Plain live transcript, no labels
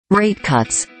rate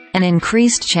cuts, an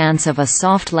increased chance of a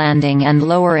soft landing and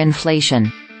lower inflation.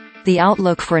 The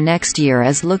outlook for next year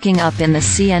is looking up in the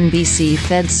CNBC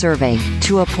Fed Survey,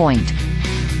 to a point.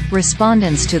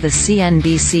 Respondents to the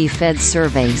CNBC Fed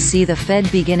Survey see the Fed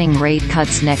beginning rate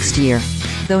cuts next year,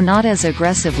 though not as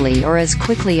aggressively or as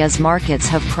quickly as markets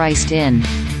have priced in.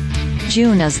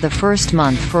 June is the first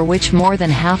month for which more than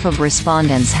half of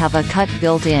respondents have a cut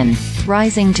built in,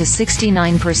 rising to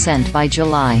 69% by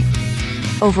July.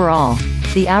 Overall,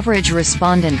 the average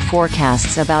respondent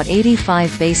forecasts about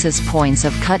 85 basis points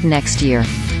of cut next year,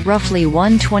 roughly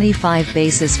 125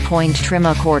 basis point trim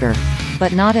a quarter,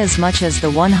 but not as much as the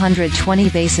 120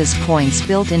 basis points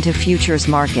built into futures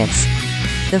markets.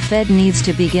 The Fed needs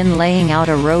to begin laying out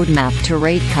a roadmap to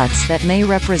rate cuts that may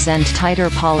represent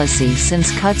tighter policy,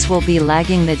 since cuts will be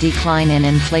lagging the decline in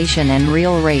inflation and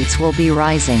real rates will be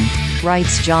rising,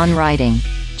 writes John Ryding,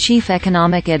 Chief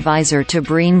Economic Advisor to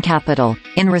Brean Capital,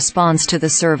 in response to the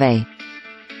survey.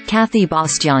 Kathy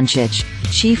Bostjancic,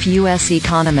 Chief U.S.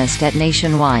 Economist at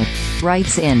Nationwide,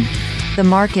 writes in, "The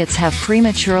markets have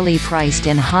prematurely priced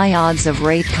in high odds of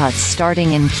rate cuts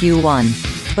starting in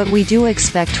Q1, but we do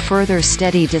expect further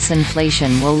steady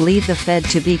disinflation will lead the Fed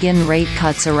to begin rate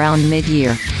cuts around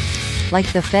mid-year."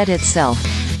 Like the Fed itself,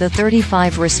 the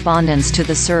 35 respondents to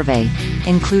the survey,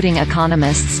 including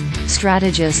economists,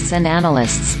 strategists and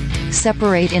analysts,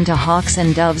 separate into hawks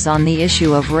and doves on the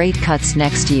issue of rate cuts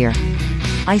next year.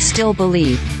 "I still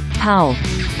believe Powell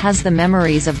has the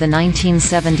memories of the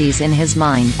 1970s in his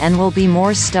mind and will be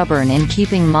more stubborn in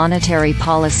keeping monetary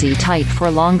policy tight for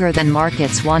longer than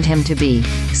markets want him to be,"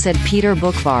 said Peter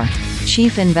Boockvar,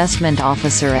 Chief Investment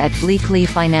Officer at Bleakley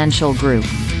Financial Group.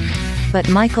 But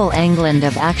Michael Englund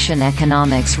of Action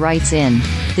Economics writes in,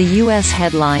 "The U.S.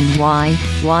 headline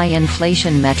why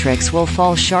inflation metrics will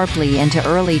fall sharply into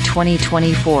early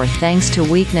 2024 thanks to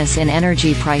weakness in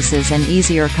energy prices and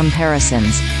easier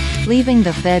comparisons, leaving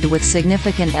the Fed with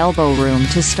significant elbow room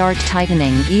to start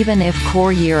tightening even if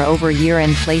core year-over-year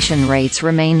inflation rates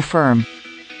remain firm."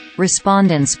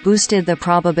 Respondents boosted the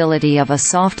probability of a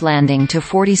soft landing to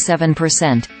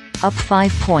 47%, up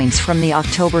 5 points from the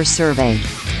October survey.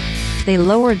 They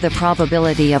lowered the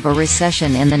probability of a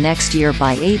recession in the next year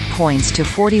by 8 points to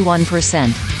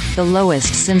 41%, the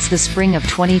lowest since the spring of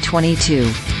 2022.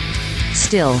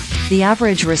 Still, the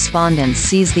average respondent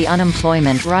sees the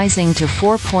unemployment rising to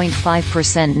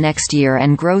 4.5% next year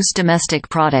and gross domestic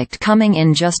product coming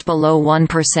in just below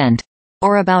 1%,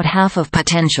 or about half of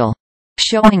potential,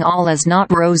 showing all is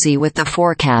not rosy with the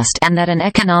forecast and that an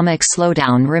economic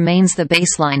slowdown remains the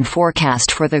baseline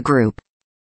forecast for the group.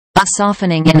 A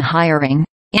softening in hiring,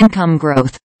 income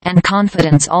growth, and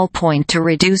confidence all point to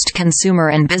reduced consumer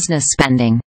and business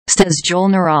spending, says Joel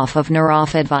Naroff of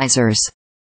Naroff Advisors.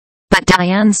 But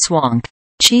Diane Swonk,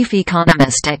 chief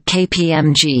economist at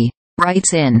KPMG,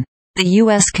 writes in, "The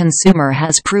U.S. consumer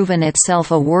has proven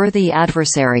itself a worthy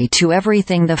adversary to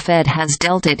everything the Fed has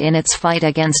dealt it in its fight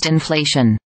against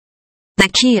inflation. The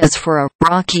key is for a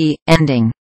rocky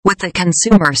ending, with the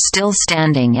consumer still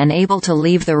standing and able to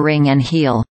leave the ring and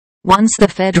heal once the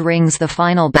Fed rings the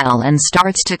final bell and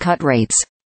starts to cut rates."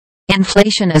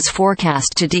 Inflation is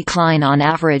forecast to decline on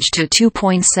average to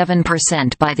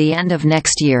 2.7% by the end of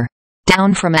next year,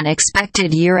 down from an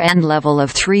expected year-end level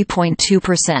of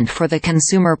 3.2% for the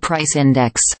Consumer Price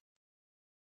Index.